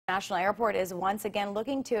National Airport is once again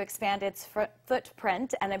looking to expand its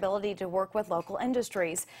footprint and ability to work with local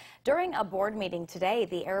industries. During a board meeting today,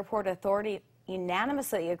 the airport authority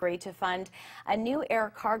unanimously agreed to fund a new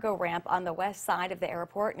air cargo ramp on the west side of the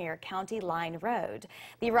airport near County Line Road.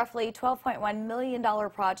 The roughly $12.1 million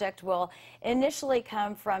project will initially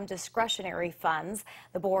come from discretionary funds.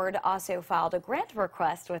 The board also filed a grant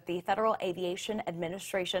request with the Federal Aviation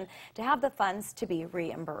Administration to have the funds to be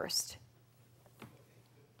reimbursed.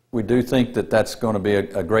 We do think that that's going to be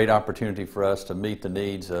a great opportunity for us to meet the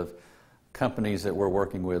needs of companies that we're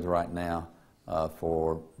working with right now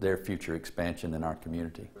for their future expansion in our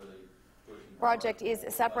community. The project is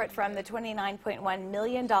separate from the $29.1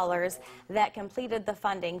 million that completed the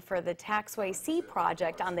funding for the Taxway C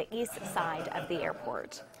project on the east side of the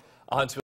airport. Huntsville